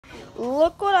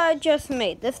Look what I just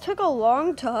made. This took a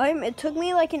long time. It took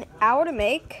me like an hour to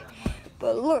make.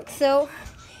 But look, so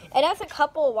it has a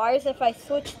couple of wires. If I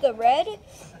switch the red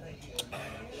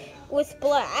with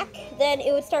black, then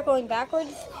it would start going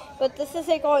backwards. But this is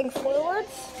it going forwards.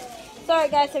 Sorry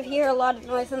guys if you hear a lot of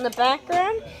noise in the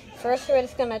background. First we're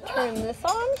just going to turn this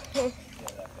on.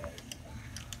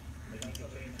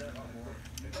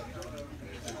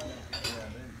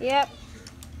 Yep.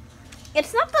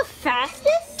 It's not the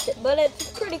fastest, but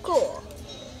it's pretty cool.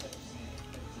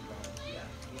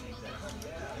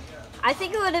 I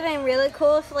think it would have been really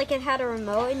cool if like it had a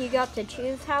remote and you got to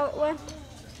choose how it went.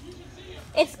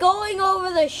 It's going over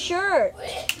the shirt.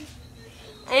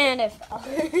 And if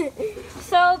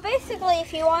so basically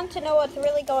if you want to know what's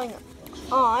really going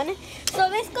on, so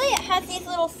basically it has these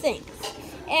little things.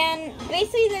 And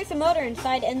basically there's a motor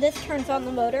inside and this turns on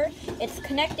the motor. It's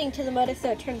connecting to the motor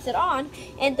so it turns it on.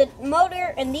 And the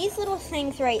motor and these little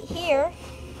things right here,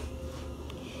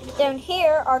 down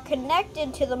here, are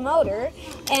connected to the motor.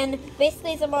 And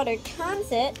basically the motor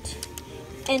turns it.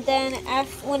 And then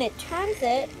when it turns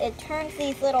it, it turns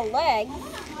these little legs.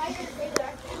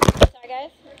 Sorry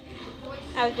guys.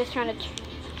 I was just trying to...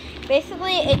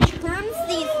 Basically it turns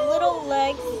these little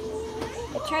legs.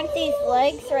 It turns these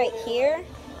legs right here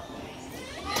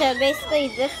to basically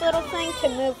this little thing to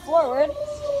move forward,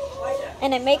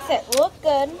 and it makes it look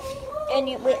good. And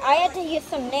I had to use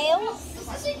some nails.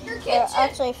 They're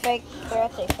actually fake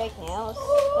nails.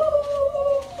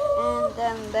 And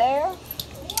then there.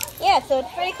 Yeah, so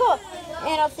it's pretty cool.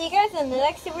 And I'll see you guys in the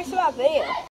next Super Swap video.